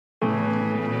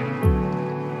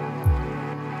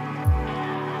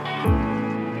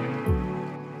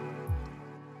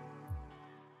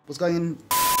What's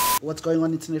going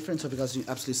on, internet friends? Hope you guys are doing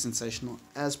absolutely sensational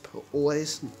as per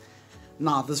always.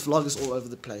 Now, this vlog is all over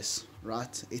the place,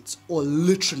 right? It's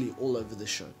literally all over the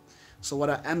show. So what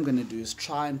I am going to do is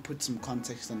try and put some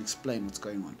context and explain what's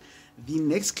going on. The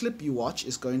next clip you watch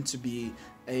is going to be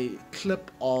a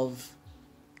clip of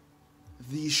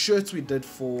the shirts we did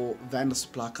for Vandal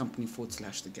Supply Company /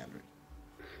 The Gallery.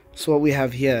 So what we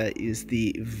have here is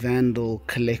the Vandal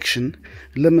collection,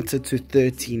 limited to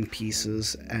 13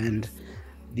 pieces, and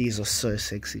these are so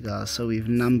sexy, guys. So we've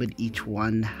numbered each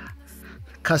one.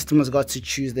 Customers got to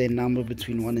choose their number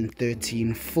between 1 and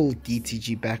 13. Full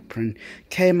DTG backprint.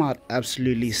 Came out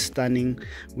absolutely stunning.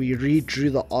 We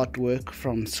redrew the artwork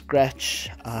from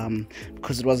scratch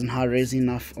because it wasn't high-res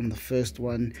enough on the first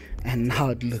one, and now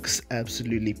it looks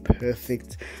absolutely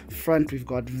perfect. Front, we've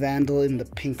got Vandal in the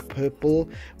pink purple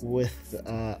with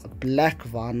a black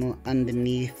vinyl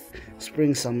underneath.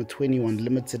 Spring Summer 21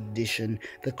 limited edition.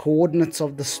 The coordinates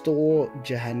of the store: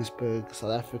 Johannesburg,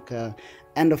 South Africa.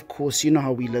 And of course, you know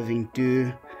how we living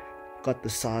do. Got the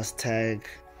size tag.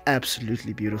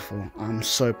 Absolutely beautiful. I'm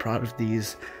so proud of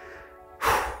these.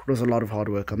 It was a lot of hard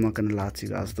work, I'm not gonna lie to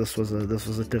you guys. This was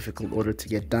a difficult order to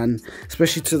get done,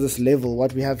 especially to this level.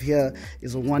 What we have here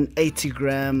is a 180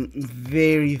 gram,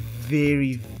 very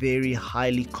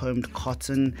highly combed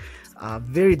cotton.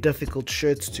 Very difficult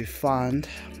shirts to find,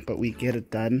 but we get it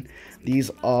done.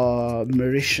 These are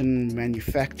Mauritian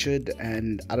manufactured,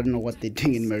 and I don't know what they're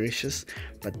doing in Mauritius,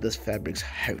 but this fabric's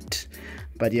hot.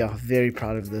 But yeah, very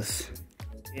proud of this.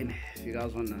 And if you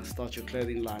guys want to start your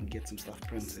clothing line, get some stuff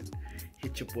printed,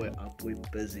 hit your boy up. We're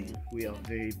busy. We are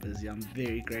very busy. I'm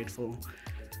very grateful.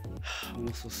 I'm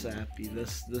also so happy.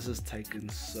 This has taken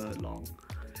so long.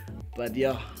 But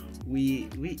yeah, we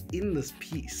in this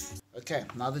piece. Okay,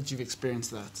 now that you've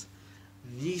experienced that,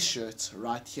 these shirts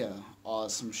right here are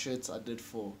some shirts I did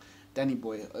for Danny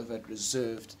Boy over at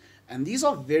Reserved, and these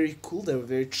are very cool. They were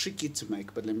very tricky to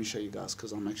make, but let me show you guys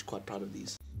because I'm actually quite proud of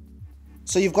these.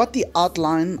 So you've got the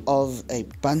outline of a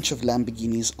bunch of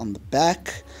Lamborghinis on the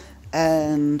back,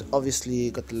 and obviously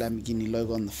you got the Lamborghini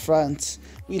logo on the front.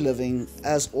 We living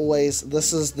as always.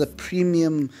 This is the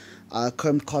premium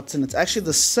combed cotton. It's actually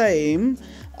the same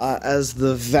as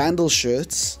the Vandal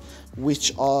shirts,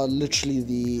 which are literally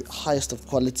the highest of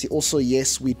quality. Also,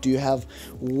 yes, we do have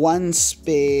one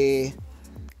spare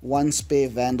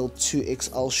Vandal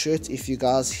 2XL shirt. If you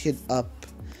guys hit up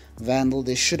Vandal,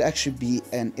 there should actually be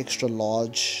an extra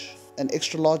large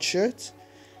shirt.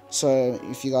 So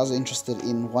if you guys are interested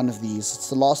in one of these, it's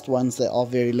the last ones. They are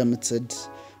very limited.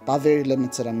 By very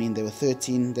limited, I mean they were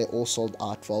 13. They all sold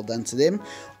out. Well done to them.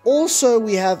 Also,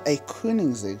 we have a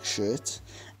Koenigsegg shirt,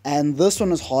 and this one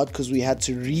was hard because we had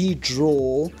to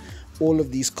redraw all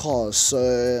of these cars.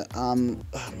 So oh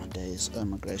my days, oh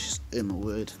my gracious, oh my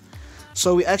word.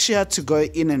 So we actually had to go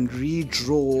in and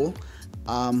redraw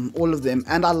all of them,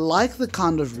 and I like the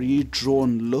kind of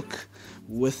redrawn look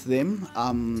with them.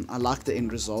 I like the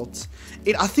end result.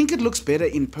 I think it looks better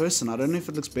in person. I don't know if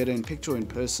it looks better in picture or in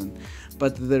person,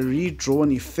 but the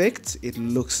redrawn effect, it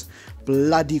looks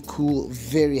bloody cool.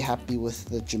 Very happy with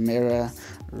the Jumeirah,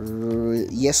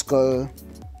 Jesko,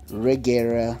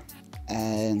 Regera,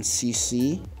 and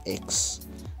CCX.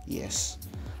 Yes,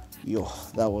 yo,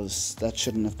 that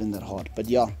shouldn't have been that hard, but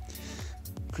yeah.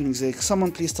 Koenigsegg,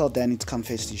 someone please tell Danny to come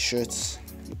fetch these shirts.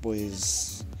 Your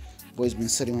boy's been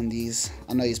sitting on these.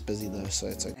 I know he's busy though, so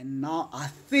it's okay. And now I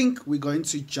think we're going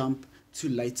to jump to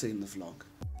later in the vlog.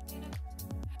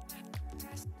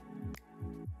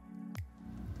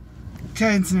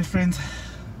 Okay, internet friends,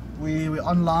 we're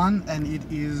online, and it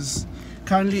is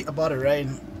currently about to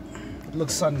rain. It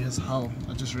looks sunny as hell,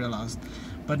 I just realized,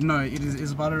 but no, it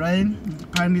is about to rain.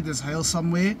 Apparently there's hail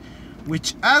somewhere,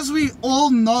 which, as we all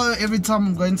know, every time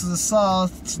I'm going to the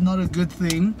south, it's not a good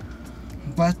thing.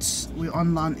 But we're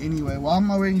online anyway. Why am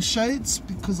I wearing shades?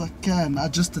 Because I can. I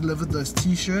just delivered those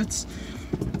t-shirts.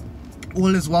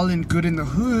 All is well and good in the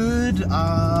hood.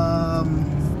 I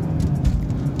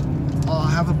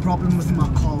have a problem with my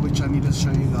car, which I need to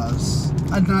show you guys.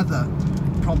 Another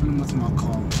problem with my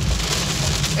car.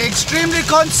 Extremely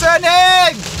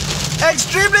concerning!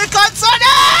 Extremely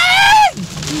concerning!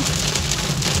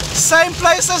 Same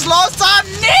place as last time.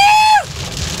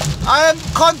 No! I am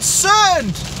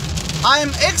concerned. I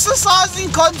am exercising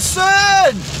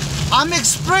concern. I'm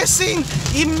expressing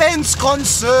immense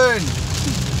concern.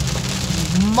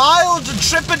 Mild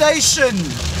trepidation,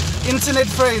 internet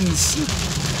friends.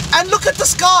 And look at the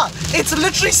sky. It's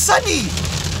literally sunny.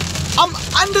 I'm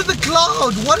under the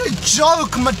cloud. What a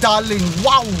joke, my darling.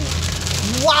 Wow.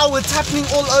 Wow, it's happening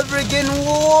all over again.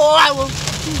 Wow.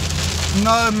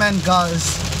 No, man,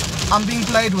 guys. I'm being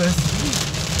played with.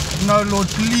 No, Lord,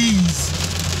 please.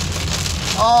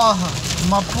 Ah,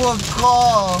 my poor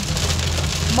car.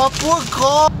 My poor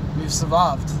car. We've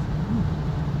survived.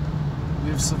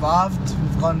 We've survived.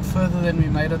 We've gone further than we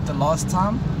made it the last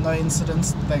time. No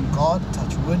incidents, thank God.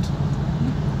 Touch wood.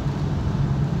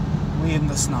 We're in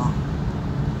this now.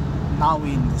 Now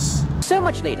we're in this. So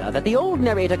much later that the old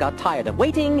narrator got tired of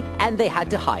waiting and they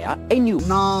had to hire a new.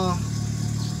 Now,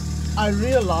 I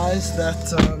realized that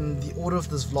the order of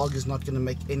this vlog is not going to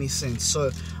make any sense.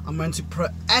 So I'm going to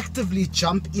proactively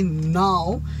jump in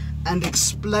now and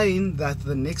explain that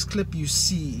the next clip you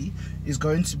see is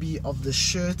going to be of the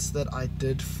shirts that I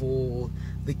did for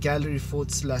the Gallery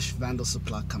 /Vandal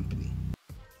Supply Company.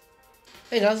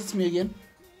 Hey guys, it's me again.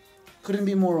 Couldn't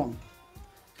be more wrong.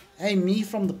 Hey, me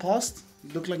from the past.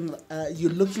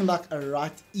 You're looking like a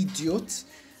right idiot.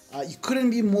 You couldn't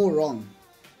be more wrong.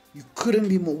 You couldn't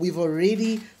be more. We've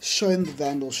already shown the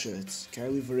Vandal shirts. Okay,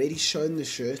 we've already shown the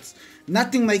shirts.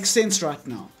 Nothing makes sense right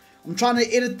now. I'm trying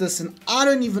to edit this and I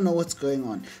don't even know what's going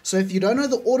on. So if you don't know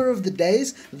the order of the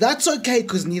days, that's okay,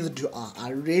 because neither do I. I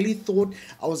really thought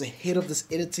I was ahead of this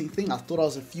editing thing. I thought I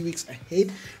was a few weeks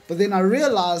ahead. But then I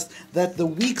realized that the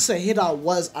weeks ahead I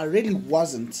really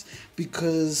wasn't.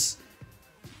 Because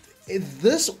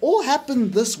this all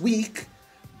happened this week.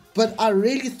 But I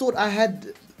really thought I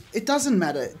had... It doesn't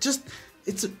matter. Just,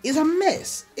 it's a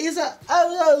mess. It's a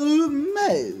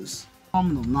mess.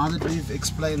 Now that we've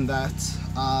explained that,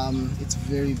 it's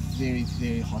very, very,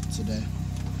 very hot today.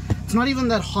 It's not even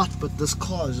that hot, but this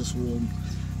car is just warm.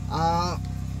 I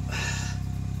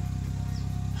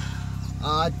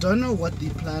don't know what the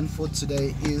plan for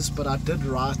today is, but I did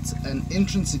write an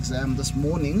entrance exam this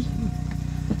morning,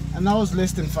 and that was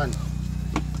less than fun.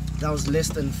 That was less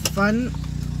than fun.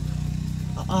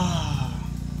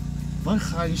 Wat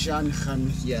gaan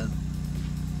hier?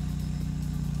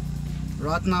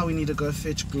 Right now we need to go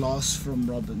fetch glass from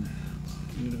Robin.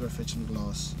 We need to go fetch some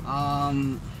glass.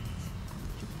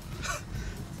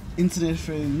 Internet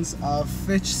friends, I've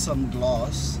fetched some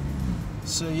glass.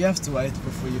 So you have to wait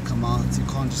before you come out. You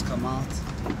can't just come out.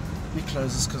 Let me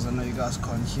close this because I know you guys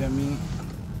can't hear me.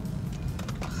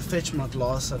 I fetched my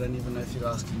glass. I don't even know if you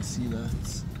guys can see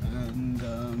that.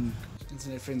 And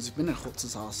internet friends, we've been at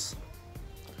Gotz's house.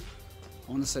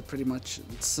 I want to say pretty much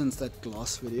since that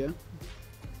glass video.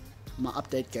 My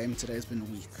update game today has been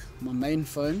weak. My main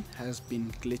phone has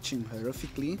been glitching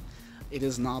horrifically. It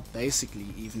is now basically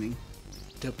evening,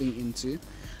 dipping into,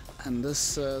 and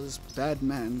this bad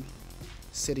man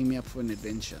setting me up for an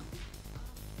adventure.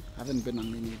 I haven't been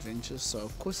on many adventures, so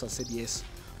of course I said yes,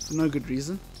 for no good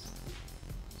reason.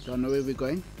 Do I know where we're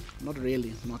going? Not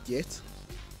really, not yet.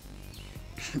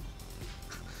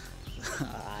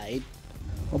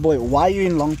 Oh boy, why are you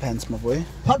in long pants, my boy?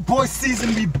 Hot boy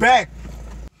season, be back!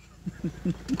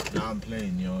 Nah, I'm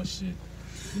playing your shit.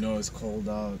 You know it's cold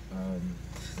out.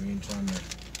 We ain't trying to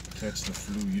catch the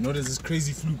flu. You know there's this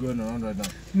crazy flu going around right now.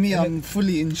 Me, I'm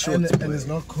fully in shorts. And it's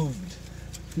not COVID.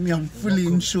 Me, I'm fully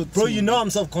in shorts. Bro, you know I'm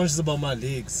self-conscious about my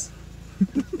legs.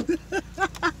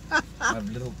 I have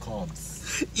little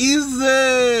calves. Is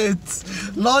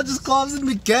it? Largest calves in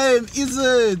the game, is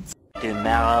it?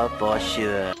 Tomorrow for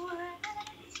sure.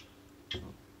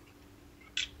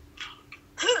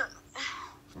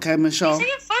 Okay, Michelle.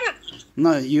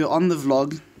 No, you're on the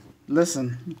vlog.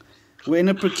 Listen, we're in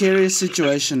a precarious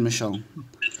situation, Michelle.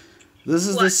 This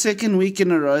is the second week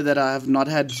in a row that I have not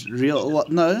had real...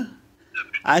 No,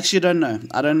 I actually don't know.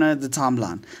 I don't know the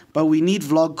timeline. But we need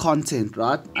vlog content,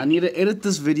 right? I need to edit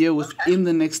this video within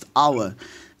the next hour.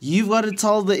 You've got to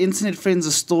tell the internet friends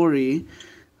a story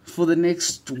for the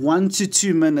next 1 to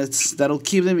 2 minutes that'll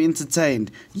keep them entertained.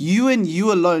 You and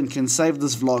you alone can save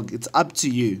this vlog. It's up to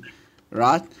you.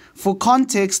 Right? For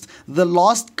context, the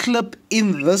last clip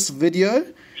in this video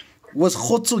was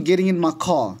Khotso getting in my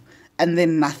car and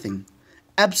then nothing.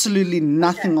 Absolutely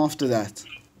nothing after that.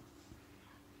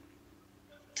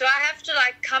 Do I have to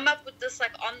like come up with this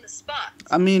like on the spot?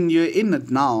 I mean, you're in it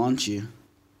now, aren't you?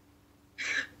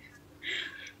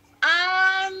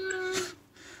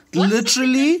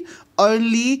 Literally,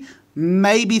 only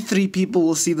maybe 3 people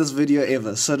will see this video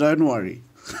ever, so don't worry.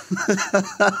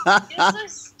 You're so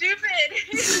stupid.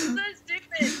 You're so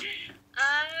stupid.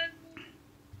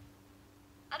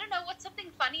 I don't know, what's something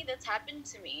funny that's happened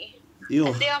to me? Yo.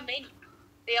 And there are many.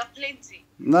 There are plenty.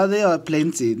 No, there are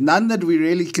plenty. None that we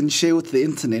really can share with the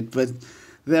internet, but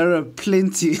there are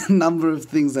plenty number of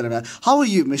things that have happened. How are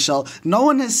you, Michelle? No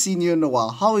one has seen you in a while.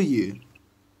 How are you?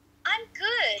 I'm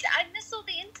good. I miss all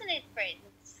the internet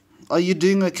friends. Are you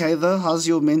doing okay though? How's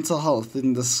your mental health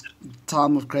in this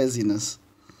time of craziness?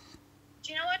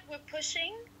 Do you know what? We're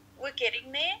pushing. We're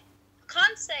getting there.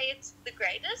 Can't say it's the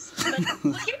greatest, but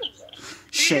we're getting there.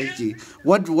 Shaky.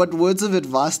 What words of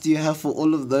advice do you have for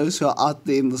all of those who are out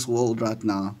there in this world right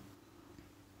now?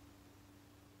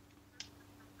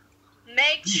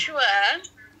 Make sure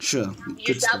Sure. you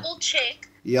Good stuff. double check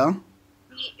Yeah?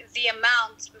 the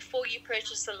amount before you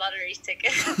purchase the lottery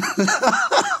ticket.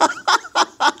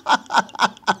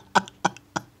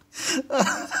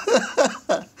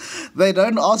 They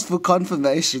don't ask for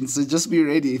confirmation, so just be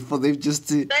ready for them just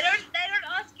to... They don't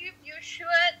ask you if you're sure.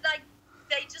 Like,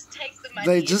 they just take the money.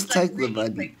 They just It's, like, take the really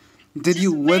money. quick. Did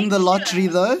you Just win the make lottery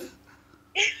sure. though?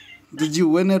 Did you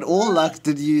win it all? Like,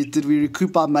 did we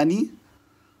recoup our money?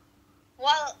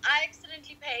 Well, I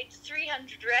accidentally paid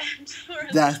 300 rand for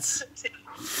a That's- lottery ticket.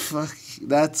 Fuck,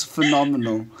 that's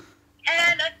phenomenal.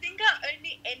 And I think I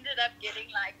only ended up getting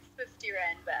like 50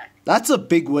 rand back. That's a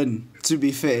big win, to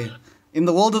be fair. In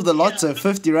the world of the lotto,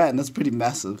 50 rand, that's pretty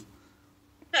massive.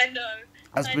 I know.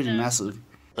 That's I pretty know. massive.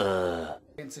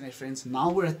 Internet friends,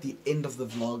 now we're at the end of the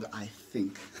vlog, I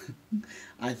think.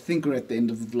 I think we're at the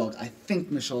end of the vlog. I think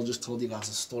Michelle just told you guys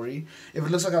a story. If it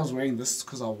looks like I was wearing this, it's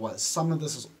because I was. Some of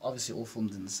this is obviously all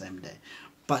filmed in the same day.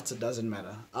 But it doesn't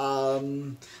matter.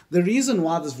 The reason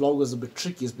why this vlog was a bit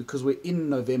tricky is because we're in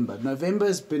November. November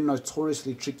has been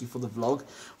notoriously tricky for the vlog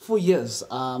for years.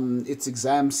 It's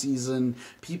exam season.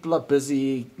 People are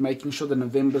busy making sure that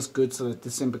November's good so that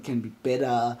December can be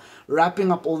better.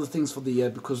 Wrapping up all the things for the year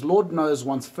because Lord knows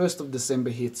once 1st of December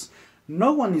hits,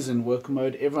 no one is in work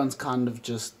mode. Everyone's kind of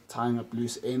just tying up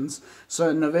loose ends.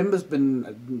 So November's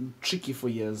been tricky for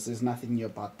years. There's nothing new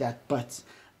about that. But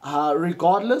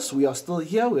regardless, we are still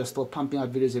here. We are still pumping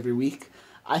out videos every week.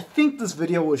 I think this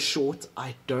video was short.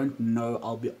 I don't know.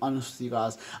 I'll be honest with you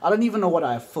guys. I don't even know what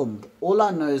I filmed. All I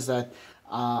know is that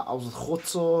I was with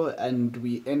Khotso and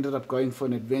we ended up going for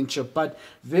an adventure. But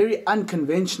very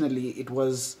unconventionally, it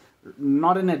was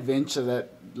not an adventure that,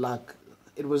 like,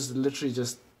 it was literally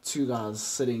just two guys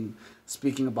sitting,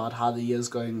 speaking about how the year's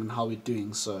going and how we're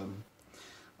doing. So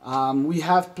we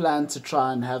have planned to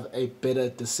try and have a better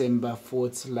December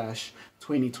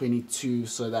 /2022.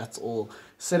 So that's all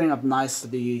setting up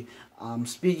nicely.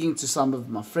 Speaking to some of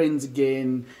my friends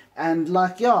again. And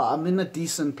like, yeah, I'm in a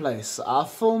decent place. I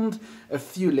filmed a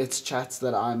few Let's Chats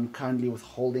that I'm currently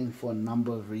withholding for a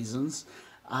number of reasons.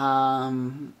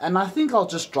 And I think I'll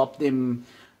just drop them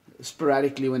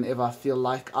sporadically whenever I feel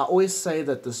like. I always say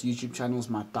that this YouTube channel is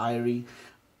my diary.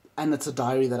 And it's a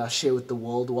diary that I share with the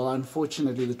world. Well,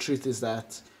 unfortunately, the truth is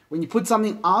that when you put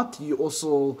something out, you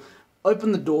also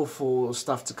open the door for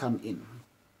stuff to come in.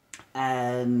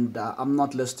 And I'm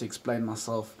not less to explain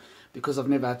myself because I've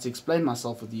never had to explain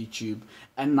myself with YouTube.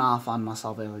 And now I find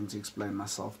myself having to explain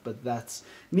myself. But that's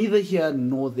neither here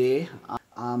nor there.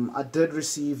 I did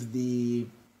receive the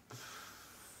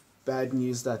bad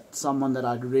news that someone that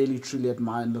I really truly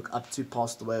admire and look up to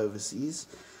passed away overseas.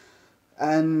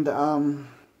 And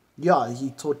yeah,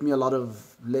 he taught me a lot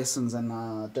of lessons, and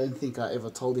I don't think I ever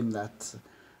told him that.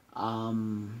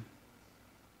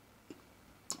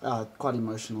 Quite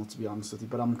emotional, to be honest with you,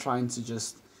 but I'm trying to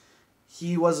just...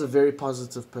 He was a very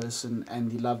positive person,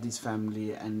 and he loved his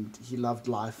family, and he loved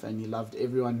life, and he loved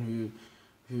everyone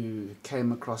who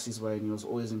came across his way, and he was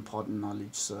always imparting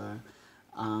knowledge. So,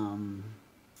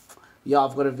 yeah,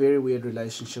 I've got a very weird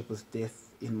relationship with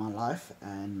death in my life,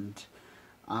 and...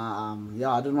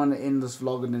 yeah, I didn't want to end this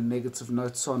vlog on a negative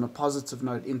note. So on a positive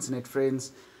note, internet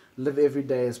friends, live every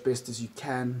day as best as you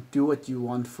can. Do what you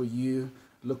want for you.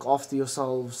 Look after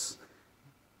yourselves.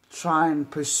 Try and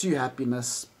pursue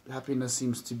happiness. Happiness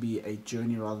seems to be a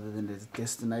journey rather than a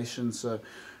destination. So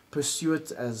pursue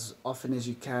it as often as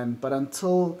you can. But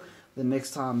until the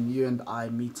next time you and I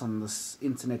meet on this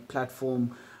internet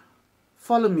platform,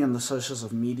 follow me on the socials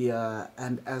of media,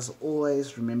 and as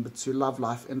always, remember to love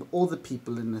life and all the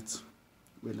people in it.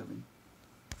 We're living.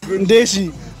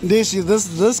 Ndeshi,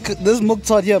 this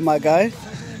Mukhtar here, my guy.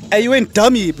 Hey, you went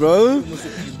dummy, bro.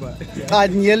 I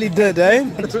nearly did, eh?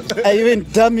 Hey, you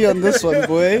went dummy on this one,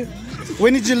 boy.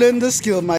 When did you learn this skill, my